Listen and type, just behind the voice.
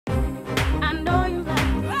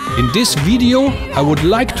In this video, I would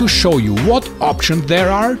like to show you what options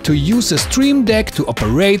there are to use a Stream Deck to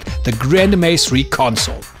operate the GrandMA3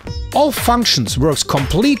 console. All functions works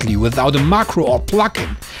completely without a macro or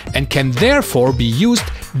plugin and can therefore be used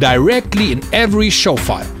directly in every show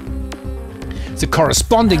file. The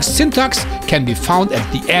corresponding syntax can be found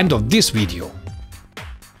at the end of this video.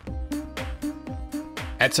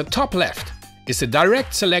 At the top left is a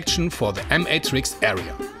direct selection for the MAtricks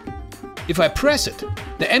area. If I press it,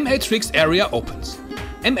 the MAtricks area opens.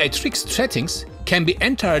 MAtricks settings can be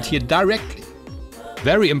entered here directly.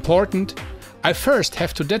 Very important, I first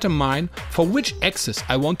have to determine for which axis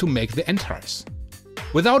I want to make the entries.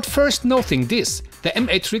 Without first noting this, the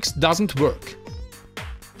MAtricks doesn't work.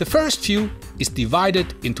 The first view is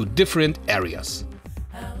divided into different areas.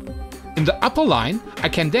 In the upper line, I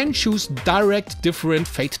can then choose direct different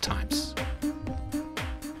fade times.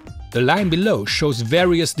 The line below shows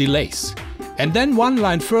various delays, and then one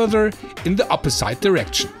line further in the opposite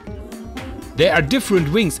direction. There are different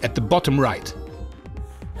wings at the bottom right.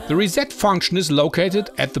 The reset function is located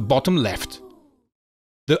at the bottom left.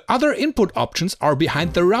 The other input options are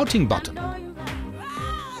behind the routing button.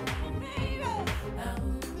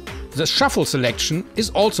 The shuffle selection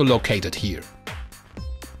is also located here.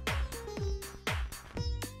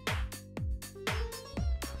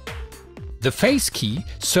 The phase key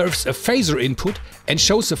serves a phaser input and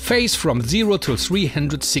shows a phase from 0 to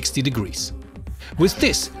 360 degrees. With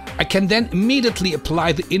this, I can then immediately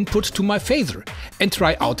apply the input to my phaser and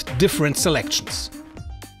try out different selections.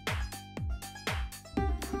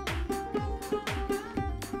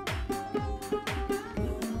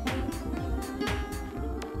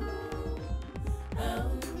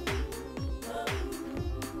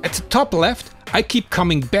 At the top left, I keep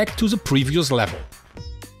coming back to the previous level.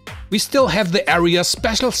 We still have the area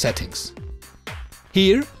special settings.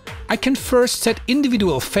 Here, I can first set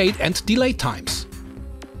individual fade and delay times.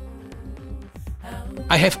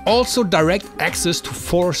 I have also direct access to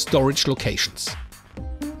 4 storage locations.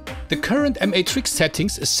 The current MAtricks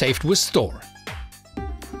settings is saved with Store.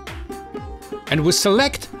 And with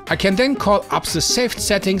Select, I can then call up the saved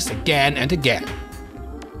settings again and again.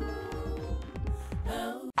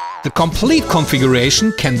 The complete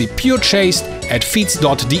configuration can be purchased at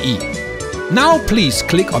times.The. Now please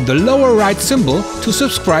click on the lower right symbol to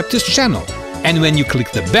subscribe to this channel. And when you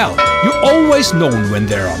click the bell, you always know when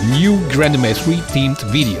there are new GrandMA3 themed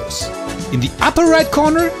videos. In the upper right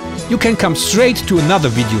corner, you can come straight to another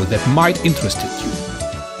video that might interest you.